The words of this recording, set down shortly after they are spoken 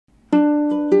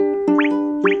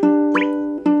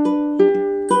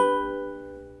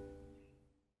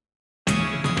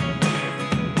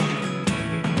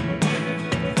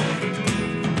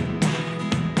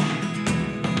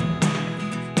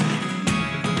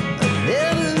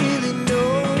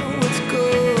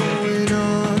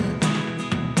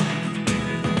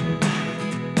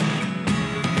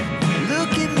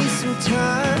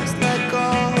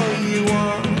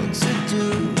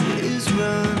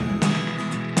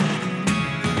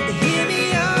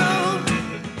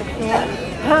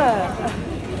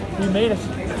We made it.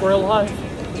 We're alive.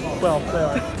 Well, they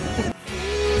are.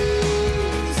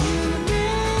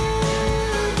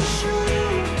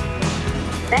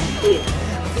 Thank you.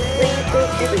 Please do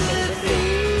everything with me.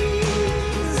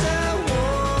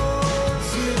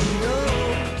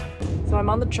 So I'm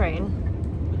on the train.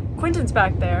 Quinton's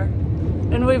back there,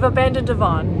 and we've abandoned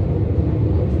Yvonne.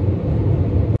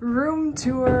 Room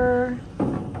tour.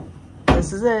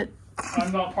 This is it.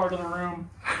 I'm not part of the room.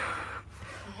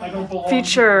 I don't belong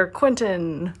Feature here.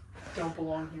 Quinton. Don't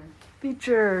belong here.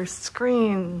 Feature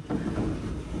screen.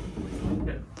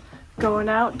 Okay. Going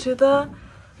out to the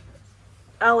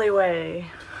alleyway.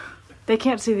 They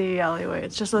can't see the alleyway.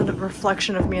 It's just a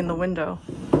reflection of me in the window.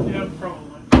 Yeah,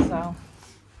 probably. So.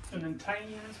 And then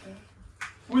tiny ass bed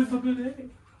with the bidet.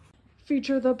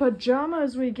 Feature the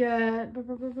pajamas we get.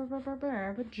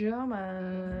 Pajamas.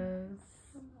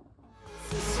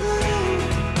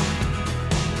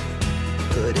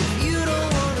 But if you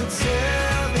don't want to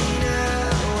tell me now,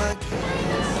 I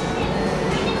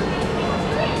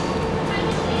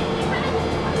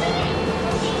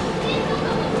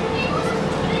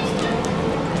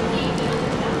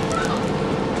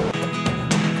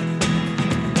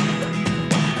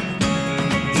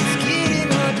It's getting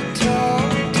hard to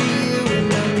talk to you, and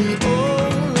I'm the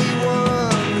only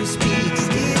one who speaks.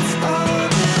 It's all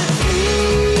the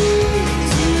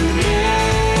things you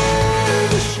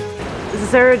never show. Is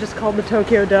this area just called the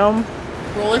Tokyo Dome?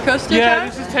 Roller coaster Yeah, track?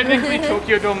 this is technically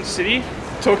Tokyo Dome City.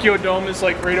 Tokyo Dome is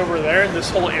like right over there, and this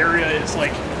whole area is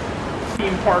like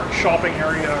theme park shopping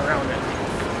area around it.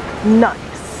 Nice.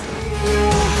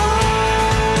 Your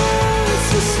heart's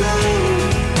so slow.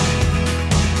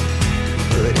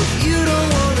 But if you don't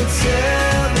want to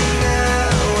tell me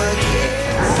now, I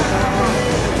guess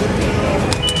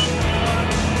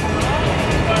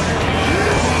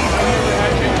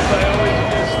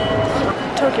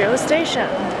Tokyo Station.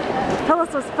 Tell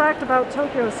us a fact about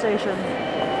Tokyo Station.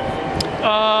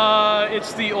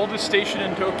 It's the oldest station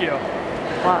in Tokyo.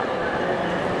 Wow.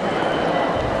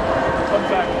 Fun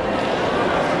fact.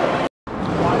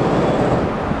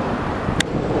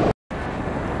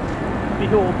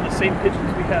 Behold, the same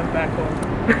pigeons we have back home.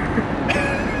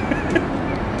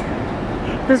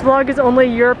 This vlog is only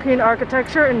European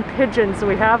architecture and pigeons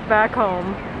we have back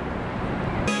home.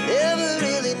 never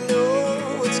really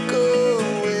know what's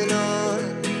going on.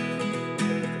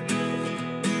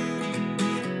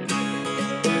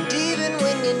 And even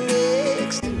when you're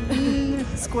next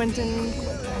to Quinton.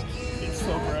 It's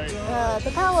so bright.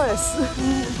 The palace.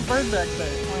 Bird back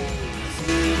there.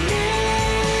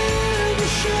 never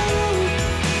show,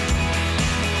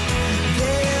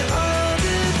 there are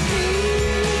the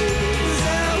things I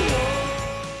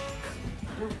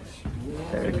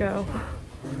want. There we go.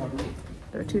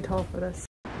 They're too tall for this.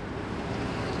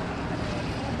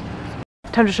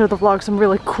 Time to show the vlog some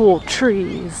really cool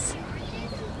trees.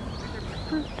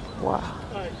 Wow.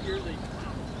 Here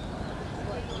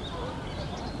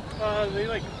they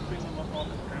like bring them up off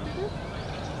the ground.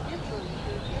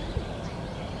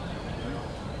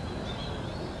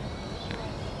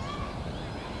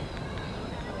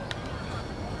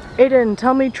 Aiden,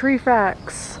 tell me tree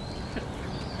facts.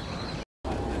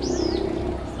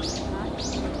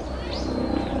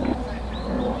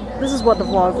 This is what the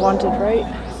vlog wanted, right?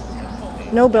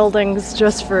 No buildings,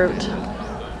 just fruit.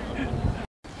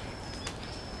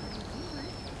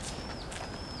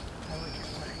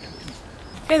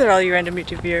 Hey there all you random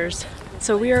YouTube viewers.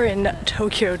 So we are in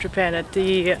Tokyo, Japan at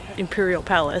the Imperial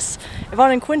Palace.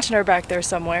 Yvonne and Quinton are back there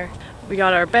somewhere. We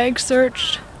got our bags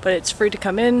searched, but it's free to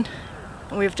come in.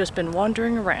 And we've just been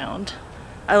wandering around.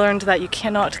 I learned that you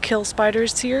cannot kill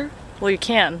spiders here. Well, you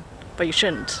can, but you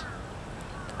shouldn't.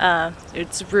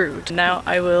 It's rude. Now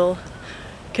I will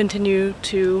continue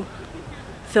to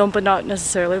film but not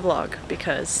necessarily vlog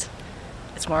because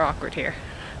it's more awkward here.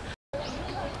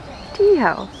 Tea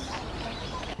house.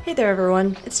 Hey there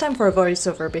everyone, it's time for a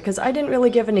voiceover because I didn't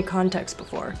really give any context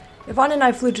before. Yvonne and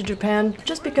I flew to Japan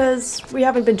just because we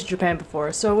haven't been to Japan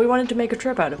before, so we wanted to make a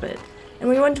trip out of it. And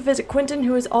we went to visit Quinton,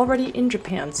 who is already in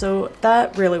Japan, so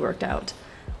that really worked out.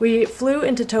 We flew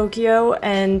into Tokyo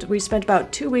and we spent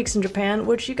about 2 weeks in Japan,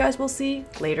 which you guys will see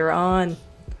later on.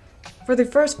 For the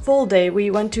first full day, we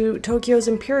went to Tokyo's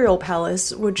Imperial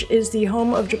Palace, which is the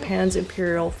home of Japan's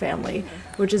imperial family,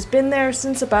 which has been there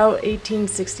since about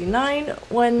 1869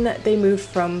 when they moved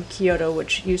from Kyoto,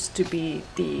 which used to be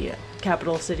the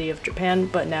capital city of Japan,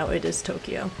 but now it is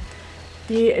Tokyo.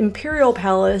 The Imperial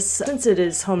Palace, since it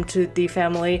is home to the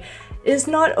family, is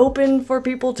not open for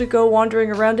people to go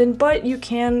wandering around in, but you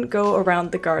can go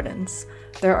around the gardens.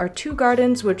 There are 2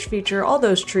 gardens which feature all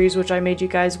those trees which I made you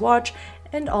guys watch,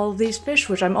 and all of these fish,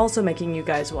 which I'm also making you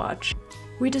guys watch.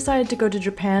 We decided to go to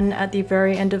Japan at the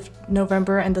very end of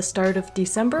November and the start of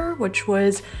December, which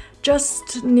was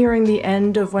just nearing the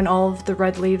end of when all of the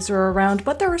red leaves were around,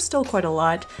 but there were still quite a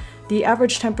lot. The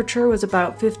average temperature was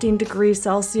about 15 degrees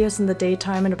Celsius in the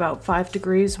daytime and about 5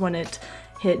 degrees when it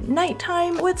hit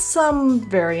nighttime, with some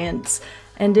variance.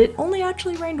 And it only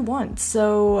actually rained once,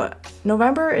 so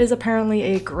November is apparently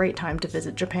a great time to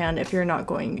visit Japan if you're not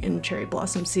going in cherry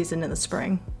blossom season in the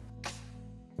spring.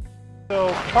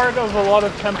 So part of a lot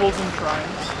of temples and shrines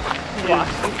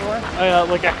is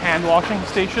like a hand washing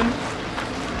station,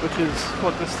 which is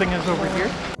what this thing is over here.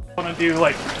 You want to do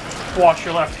like wash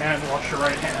your left hand, wash your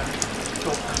right hand,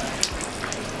 go from there.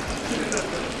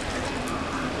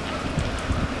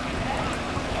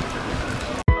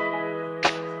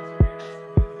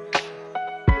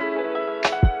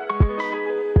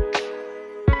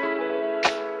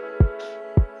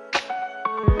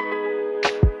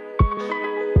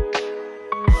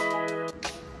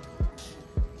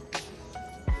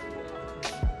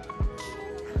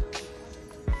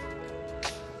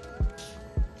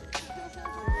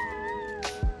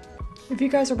 If you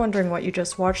guys are wondering what you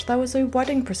just watched, that was a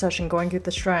wedding procession going through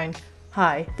the shrine.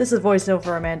 Hi, this is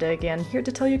voiceover Amanda again, here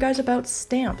to tell you guys about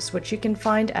stamps, which you can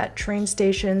find at train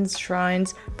stations,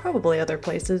 shrines, probably other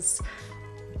places.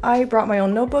 I brought my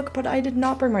own notebook, but I did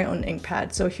not bring my own ink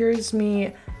pad, so here's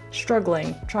me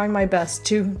struggling, trying my best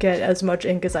to get as much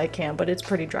ink as I can, but it's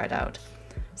pretty dried out.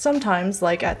 Sometimes,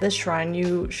 like at this shrine,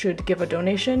 you should give a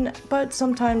donation, but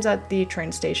sometimes at the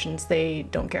train stations they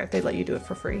don't care, they let you do it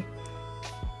for free.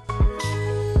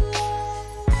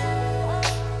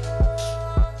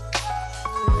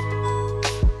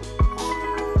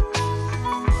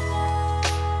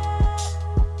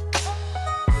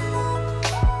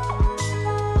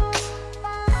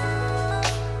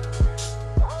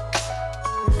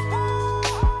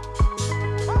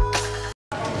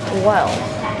 Well,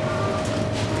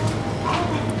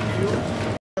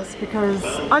 that's because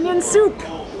onion soup.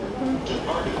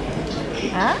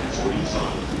 Huh?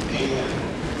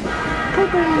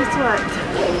 Cooking sweat.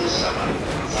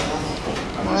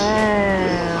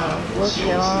 Wow, look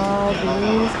at all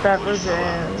these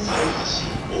beverages.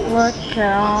 Look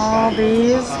at all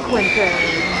these Quinton.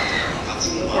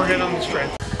 We're getting on the train.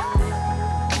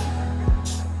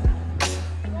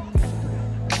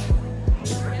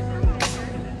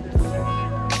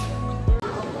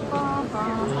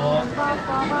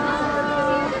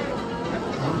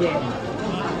 Yeah.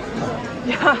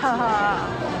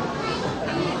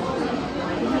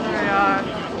 There we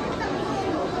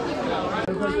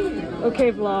are.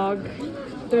 Okay, vlog.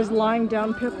 There's lying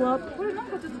down Piplup,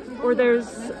 or there's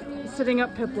sitting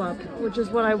up Piplup, which is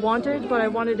what I wanted, but I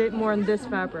wanted it more in this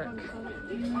fabric.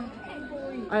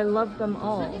 I love them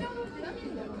all.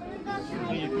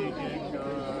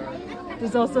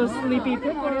 There's also Sleepy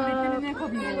Piplup.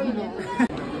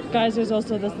 Guys, there's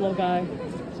also this little guy.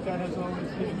 This guy has all these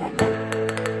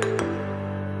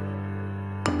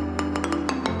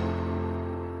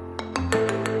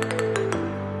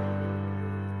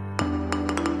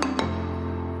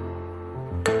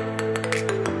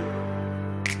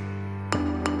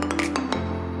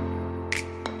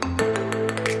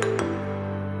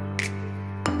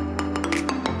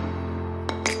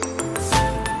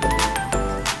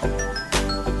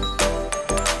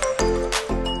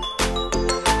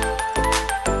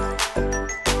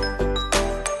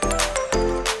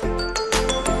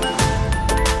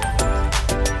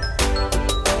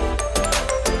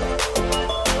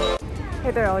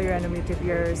Hey there, all your random YouTube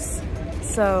viewers.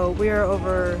 So we are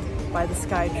over by the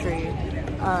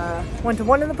SkyTree. Went to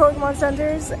one of the Pokemon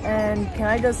centers, and can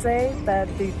I just say that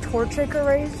the Torchic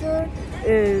eraser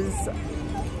is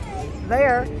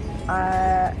there.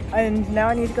 And now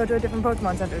I need to go to a different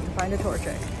Pokemon center to find a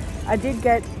Torchic. I did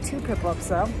get 2 Piplups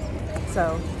though,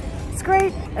 so it's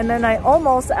great. And then I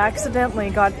almost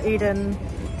accidentally got Aiden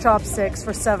chopsticks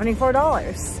for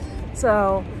 $74.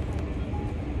 So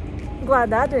I'm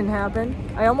glad that didn't happen.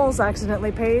 I almost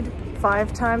accidentally paid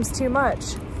 5 times too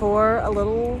much for a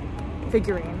little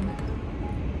figurine.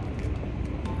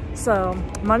 So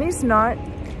money's not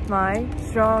my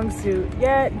strong suit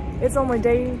yet. It's only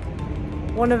day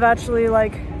 1 of actually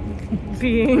like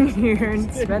being here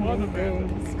and spending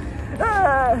things.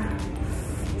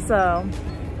 So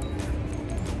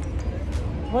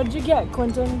what did you get,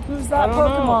 Quinton? Who's that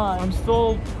Pokemon? I'm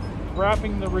still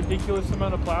wrapping the ridiculous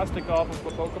amount of plastic off of the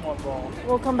Pokemon ball.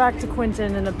 We'll come back to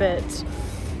Quinton in a bit.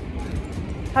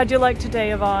 How'd you like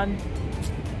today, Yvonne? It's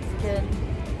good.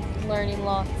 Learning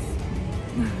lots.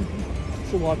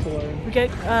 It's a lot to learn. We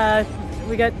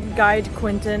get guide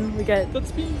Quinton. We get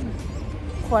That's me.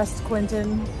 quest,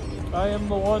 Quinton? I am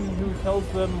the one who tells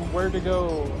them where to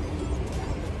go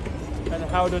and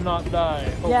how to not die,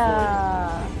 hopefully.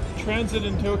 Yeah. Transit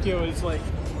in Tokyo is like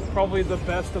probably the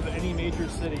best of any major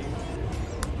city.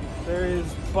 There is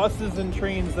buses and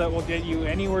trains that will get you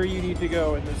anywhere you need to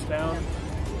go in this town.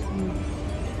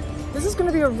 This is going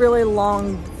to be a really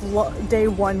long day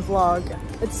one vlog.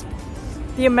 It's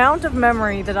the amount of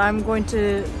memory that I'm going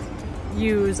to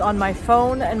use on my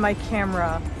phone and my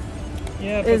camera.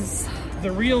 Yeah, is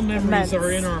the real memories immense. are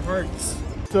in our hearts.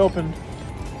 It's opened.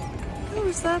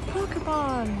 Who's that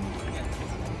Pokemon?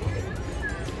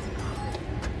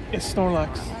 It's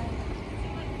Snorlax.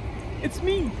 It's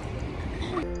me.